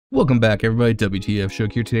Welcome back, everybody. WTF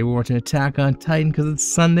Shuk here. Today we're watching Attack on Titan because it's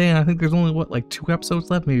Sunday and I think there's only, what, like 2 episodes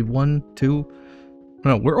left? Maybe 1, 2?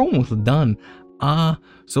 No, we're almost done.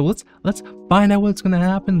 So let's find out what's gonna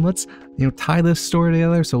happen. Let's, tie this story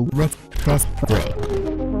together. So let's press play.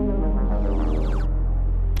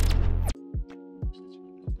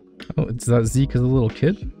 Oh, is that Zeke as a little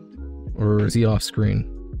kid? Or is he off screen?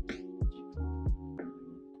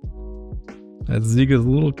 That's Zeke as a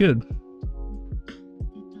little kid.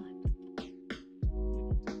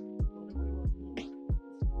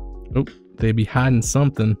 Oh, they be hiding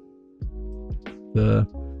something.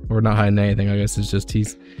 Or not hiding anything, I guess it's just he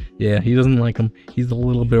doesn't like him. He's a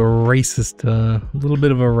little bit racist, a little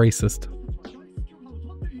bit of a racist.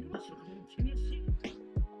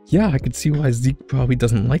 Yeah, I could see why Zeke probably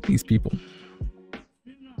doesn't like these people.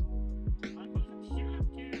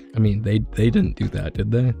 I mean, they didn't do that,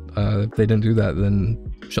 did they? If they didn't do that,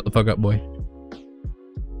 then shut the fuck up, boy.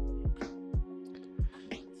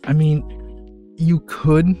 I mean, you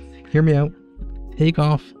could, hear me out, take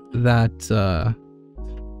off that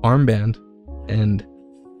armband and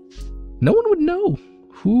no one would know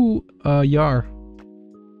who you are.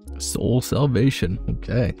 Soul salvation.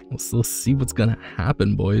 Okay, let's see what's gonna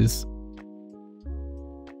happen, boys.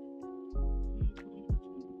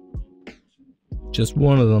 Just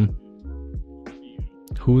one of them.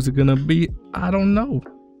 Who's it gonna be? I don't know.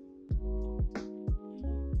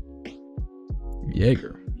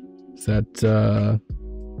 Jaeger. Is that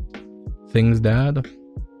Thing's dad?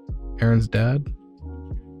 Aaron's dad?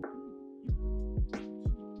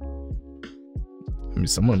 I mean,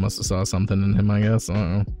 someone must have saw something in him, I guess. I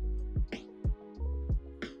don't know.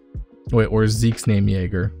 Wait, or is Zeke's name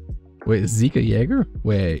Jaeger? Wait, is Zeke a Jaeger?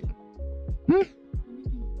 Wait.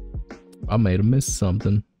 I might have missed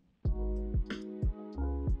something.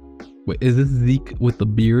 Wait, is this Zeke with the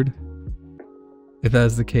beard? If that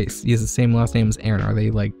is the case, he has the same last name as Aaron. Are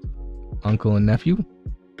they like uncle and nephew?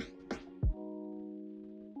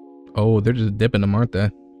 Oh, they're just dipping them, aren't they?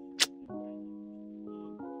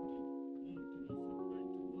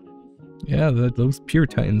 Yeah, those pure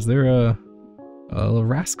titans, they're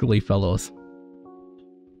rascally fellows.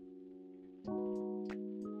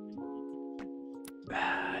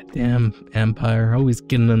 Damn Empire, always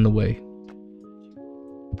getting in the way.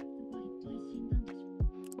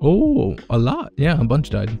 Oh, a lot. Yeah, a bunch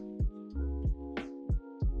died.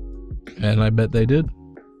 And I bet they did.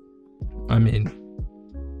 I mean,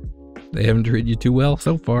 they haven't treated you too well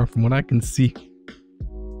so far, from what I can see.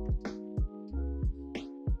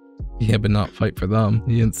 Yeah, but not fight for them.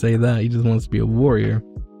 He didn't say that. He just wants to be a warrior.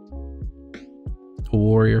 A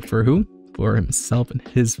warrior for who? For himself and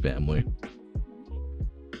his family.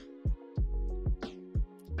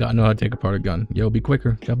 Gotta know how to take apart a gun. Yo, be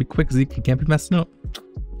quicker. Gotta be quick, Zeke. You can't be messing up.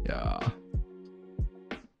 Yeah.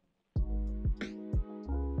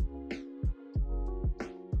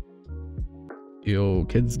 Yo,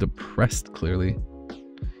 kid's depressed, clearly.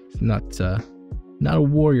 He's not a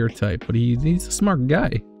warrior type, but he's a smart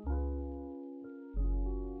guy.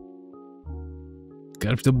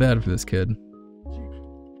 Gotta feel bad for this kid.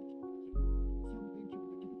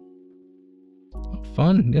 Oh,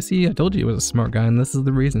 fun. Yeah, see, I told you he was a smart guy, and this is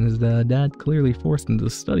the reason. His dad clearly forced him to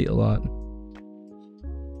study a lot.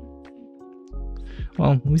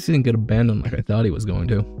 Well, at least he didn't get abandoned like I thought he was going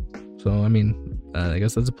to. So, I mean, I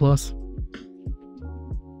guess that's a plus.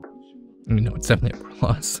 I mean, no, it's definitely a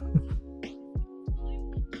plus.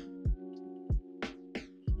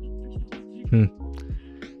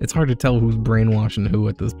 It's hard to tell who's brainwashing who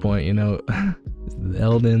at this point, Is it the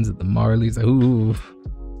Eldons, is it the Marleys? Ooh,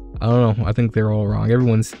 I don't know. I think they're all wrong.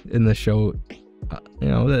 Everyone's in the show,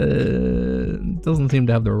 doesn't seem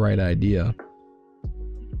to have the right idea.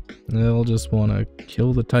 They'll just want to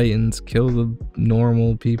kill the Titans, kill the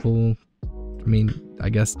normal people. I mean, I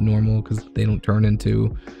guess normal because they don't turn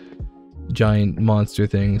into giant monster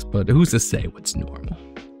things, but who's to say what's normal?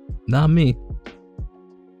 Not me.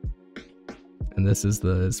 And this is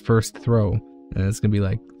his first throw, and it's gonna be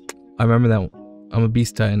like, I remember that. I'm a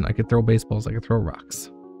beast titan. I could throw baseballs. I could throw rocks.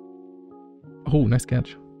 Oh, nice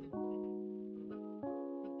catch.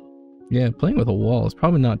 Yeah, playing with a wall is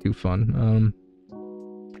probably not too fun.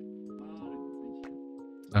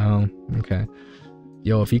 Oh, okay.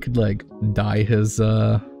 Yo, if he could like dye his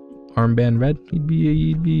armband red, he'd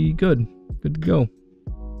be good to go.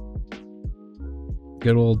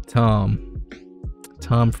 Good old Tom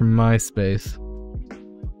from MySpace.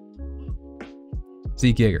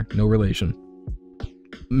 Zeke Jaeger, no relation.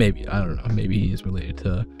 Maybe, I don't know. Maybe he is related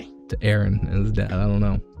to Aaron and his dad. I don't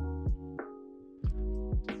know.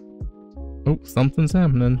 Oh, something's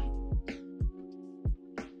happening.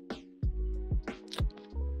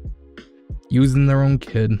 Using their own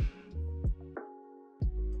kid.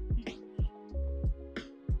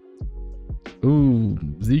 Ooh,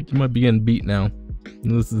 Zeke, you might be getting beat now.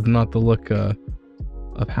 This is not the look of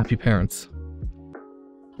happy parents.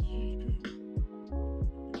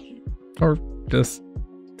 Or just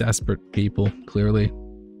desperate people, clearly.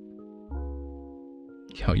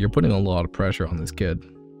 Yo, you're putting a lot of pressure on this kid.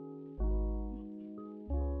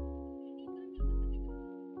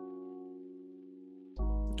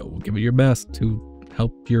 Oh, give it your best to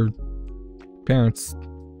help your parents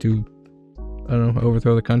to, I don't know,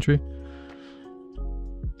 overthrow the country.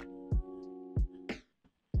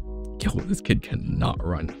 Yo, this kid cannot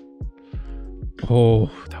run. Oh,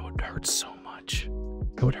 that would hurt so much.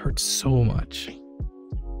 That would hurt so much.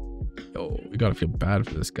 Yo, we gotta feel bad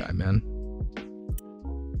for this guy, man.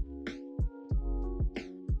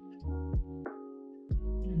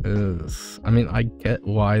 I mean, I get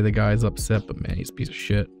why the guy's upset, but man, he's a piece of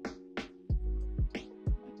shit.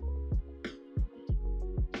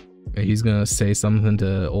 He's gonna say something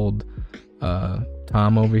to old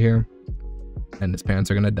Tom over here, and his parents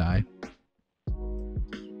are gonna die.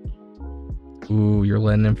 Ooh, you're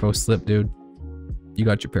letting info slip, dude. You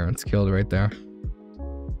got your parents killed right there.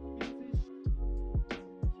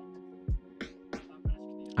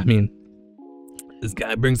 I mean, this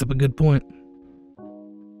guy brings up a good point.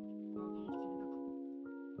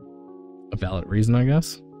 A valid reason, I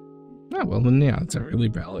guess. Oh, well then, yeah, it's a really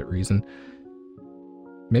valid reason.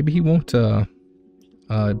 Maybe he won't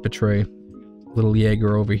betray little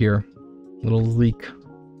Jaeger over here. Little Zeke.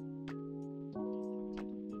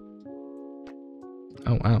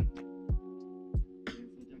 Oh, wow.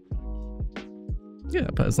 Yeah,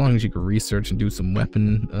 but as long as you can research and do some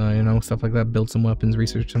weapon, you know, stuff like that, build some weapons,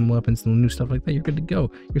 research some weapons, some new stuff like that, you're good to go.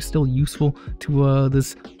 You're still useful to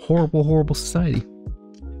this horrible, horrible society.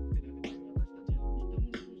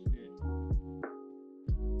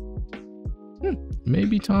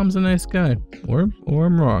 Maybe Tom's a nice guy, or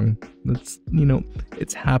I'm wrong. That's, you know,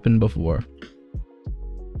 it's happened before.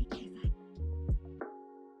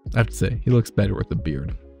 I have to say, he looks better with a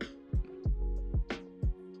beard.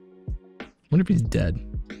 Wonder if he's dead.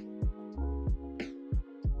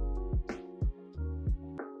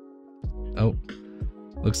 Oh,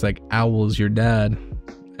 looks like Owl's your dad,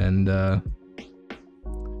 and you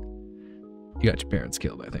got your parents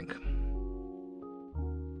killed, I think.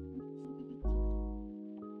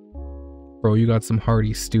 Bro, you got some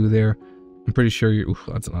hearty stew there. I'm pretty sure you're... Ooh,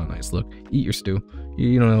 that's not a nice look. Eat your stew.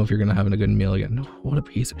 You don't know if you're gonna have a good meal again. No, what a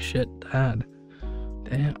piece of shit, Dad.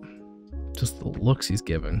 Damn. Just the looks he's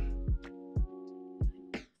giving.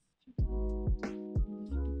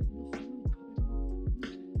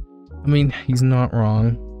 I mean, he's not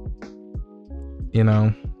wrong. You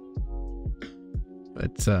know.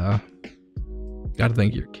 But, gotta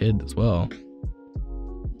thank your kid as well.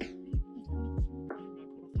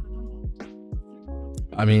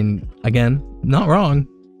 I mean, again, not wrong.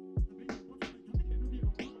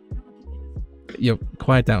 Yo,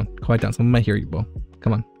 quiet down. Quiet down. Someone might hear you, Bo.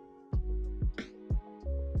 Come on.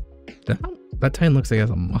 That Titan looks like he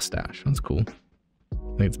has a mustache. That's cool.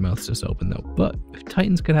 I think its mouth's just open, though. But if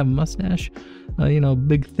Titans could have a mustache, you know,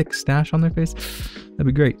 big, thick stash on their face, that'd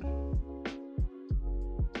be great.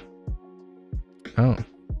 Oh.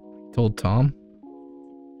 Told Tom?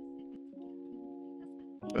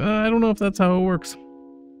 I don't know if that's how it works.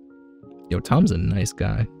 Yo, Tom's a nice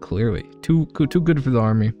guy, clearly. Too good for the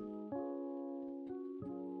army.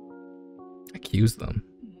 Accuse them.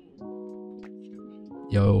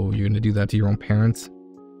 Yo, you're gonna do that to your own parents?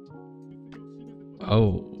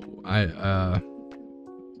 Oh, I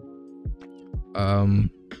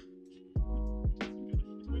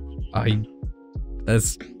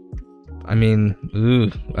mean, ooh,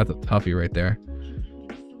 that's a toughie right there.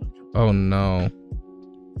 Oh no.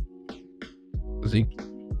 Zeke.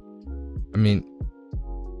 I mean,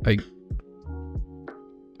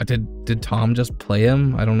 did Tom just play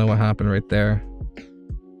him? I don't know what happened right there.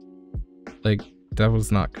 Like, that was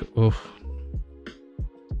not cool. Oof.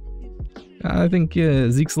 I think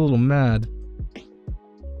Zeke's a little mad.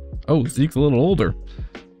 Oh, Zeke's a little older.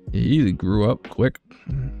 He grew up quick.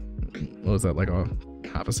 What was that, like a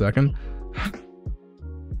half a second? I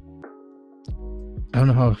don't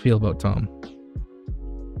know how I feel about Tom.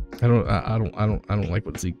 I don't like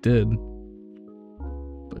what Zeke did.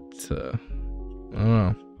 But I don't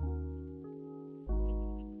know.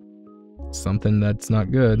 Something that's not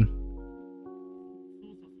good.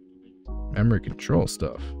 Memory control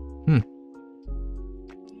stuff.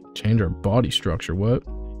 Change our body structure, what?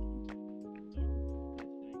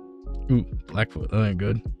 Ooh, Blackfoot, that ain't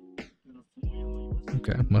good.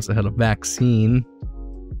 Okay, must have had a vaccine.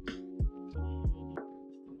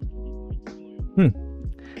 Hmm.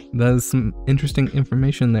 That is some interesting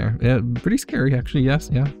information there. Yeah, pretty scary actually, yes,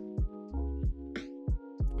 yeah.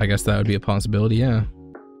 I guess that would be a possibility, yeah.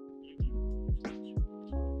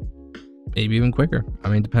 Maybe even quicker. I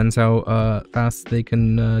mean, depends how fast they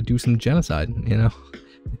can do some genocide, you know?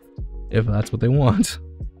 If that's what they want.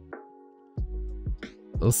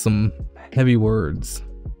 Those some heavy words.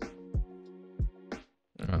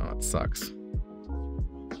 Oh, it sucks.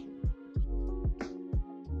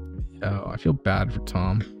 Oh, I feel bad for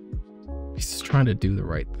Tom. He's just trying to do the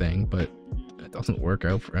right thing, but it doesn't work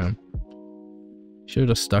out for him. Should have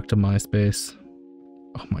just stuck to MySpace.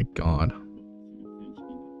 Oh my god.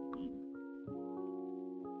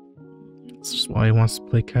 That's just why he wants to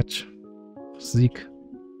play catch. Zeke.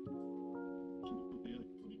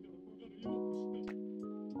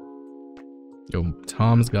 Yo,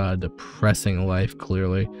 Tom's got a depressing life,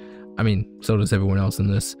 clearly. I mean, so does everyone else in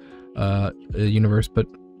this universe, but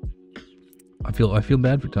I feel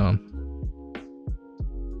bad for Tom.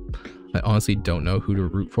 I honestly don't know who to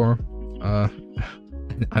root for.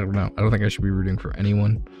 I don't know. I don't think I should be rooting for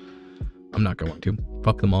anyone. I'm not going to.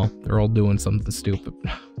 Fuck them all. They're all doing something stupid.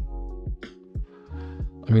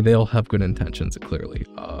 I mean, they all have good intentions, clearly.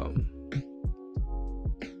 I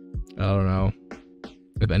don't know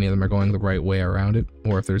if any of them are going the right way around it,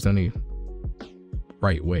 or if there's any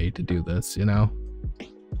right way to do this, you know?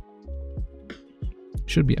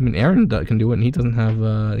 Should be. I mean, Aaron can do it, and he doesn't have,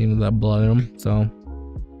 you know, that blood in him, so...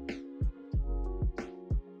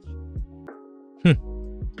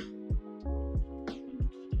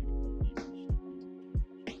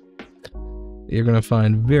 You're gonna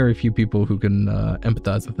find very few people who can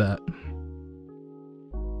empathize with that.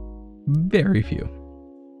 Very few.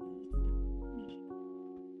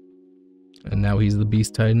 And now he's the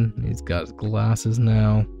Beast Titan. He's got his glasses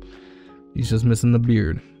now. He's just missing the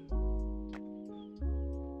beard.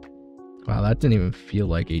 Wow, that didn't even feel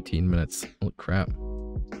like 18 minutes. Holy crap.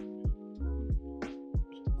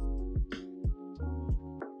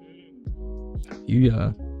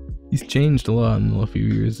 He's changed a lot in a few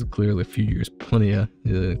years. Clearly, a few years, plenty of,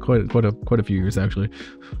 quite a few years actually.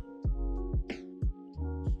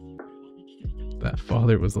 That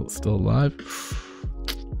father was still alive.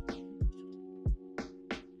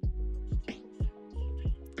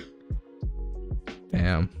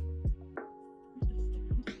 Damn.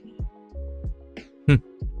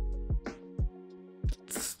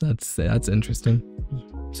 That's interesting.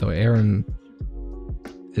 So Aaron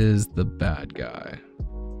is the bad guy.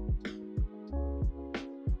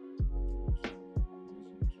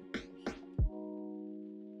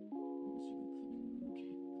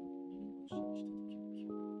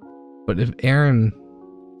 But if Aaron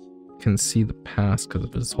can see the past because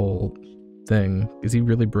of his whole thing, is he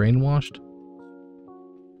really brainwashed?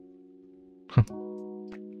 Huh.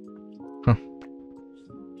 Huh.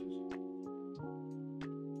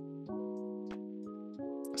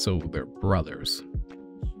 So they're brothers.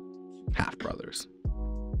 Half brothers.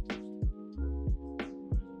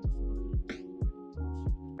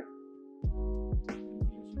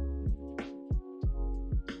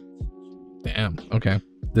 Damn, okay.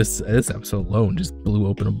 This episode alone just blew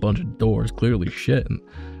open a bunch of doors. Clearly shit, and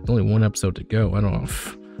there's only one episode to go. I don't know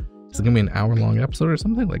if is it gonna be an hour-long episode or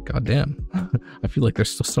something? Like, goddamn. I feel like there's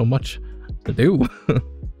still so much to do.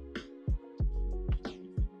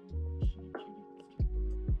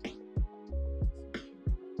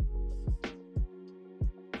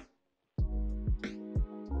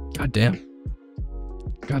 Goddamn.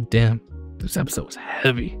 Goddamn. This episode was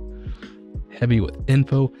heavy. Heavy with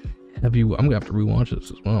info. Heavy. I'm gonna have to rewatch this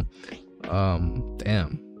as well.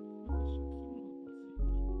 Damn.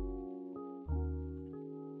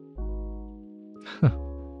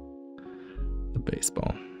 The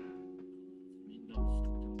baseball.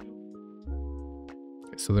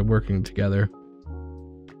 Okay, so they're working together,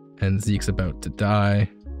 and Zeke's about to die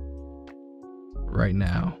right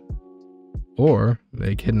now. Or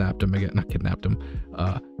they kidnapped him again. Not kidnapped him.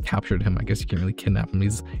 Captured him. I guess you can't really kidnap him.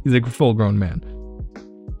 He's a full-grown man.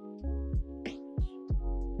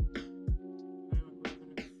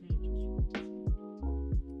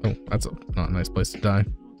 Oh, that's not a nice place to die.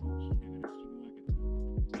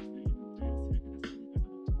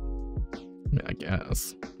 I mean, I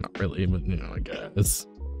guess. Not really, but you know, I guess.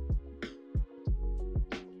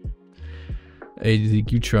 Hey,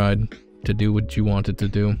 Zeke, you tried to do what you wanted to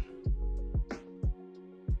do.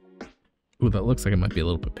 Ooh, that looks like it might be a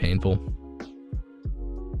little bit painful.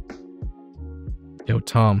 Yo,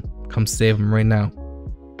 Tom, come save him right now.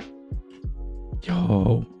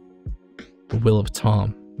 Yo. The will of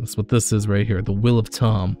Tom. That's what this is right here. The will of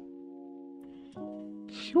Tom.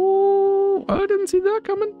 Yo, I didn't see that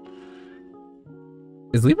coming.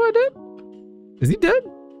 Is Levi dead? Is he dead?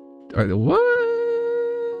 Or what?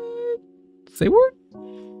 Say word?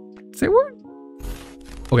 Say word?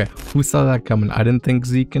 Okay, who saw that coming? I didn't think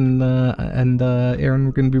Zeke and Aaron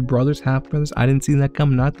were gonna be brothers, half brothers. I didn't see that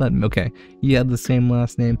coming. I thought, okay, he had the same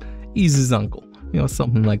last name. He's his uncle, you know,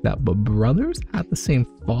 something like that. But brothers had the same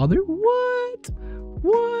father? What?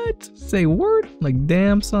 What? Say word? Like,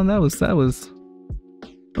 damn, son, that was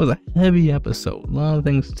a heavy episode. A lot of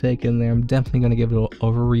things to take in there. I'm definitely gonna give it a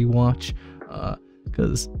rewatch,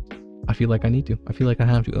 because I feel like I need to. I feel like I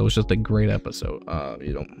have to. That was just a great episode.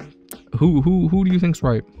 You know, who do you think's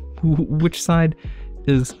right? Which side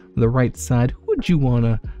is the right side? Who would you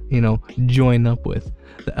wanna, you know, join up with?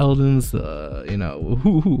 The Eldons, you know,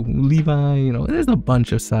 who Levi, you know, there's a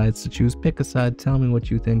bunch of sides to choose. Pick a side. Tell me what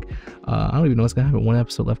you think. I don't even know what's gonna happen. One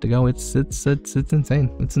episode left to go. It's insane.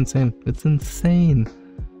 It's insane. It's insane.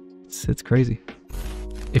 It's crazy.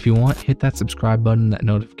 If you want, hit that subscribe button, that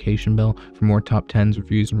notification bell for more top 10s,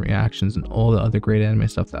 reviews, and reactions, and all the other great anime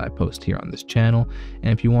stuff that I post here on this channel.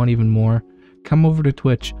 And if you want even more, come over to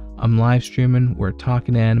Twitch. I'm live streaming. We're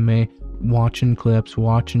talking anime, watching clips,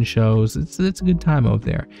 watching shows. It's a good time over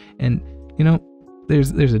there. And you know,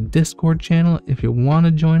 there's a Discord channel. If you want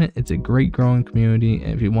to join it, it's a great growing community.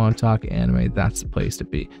 And if you want to talk anime, that's the place to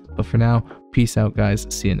be. But for now, peace out, guys.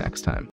 See you next time.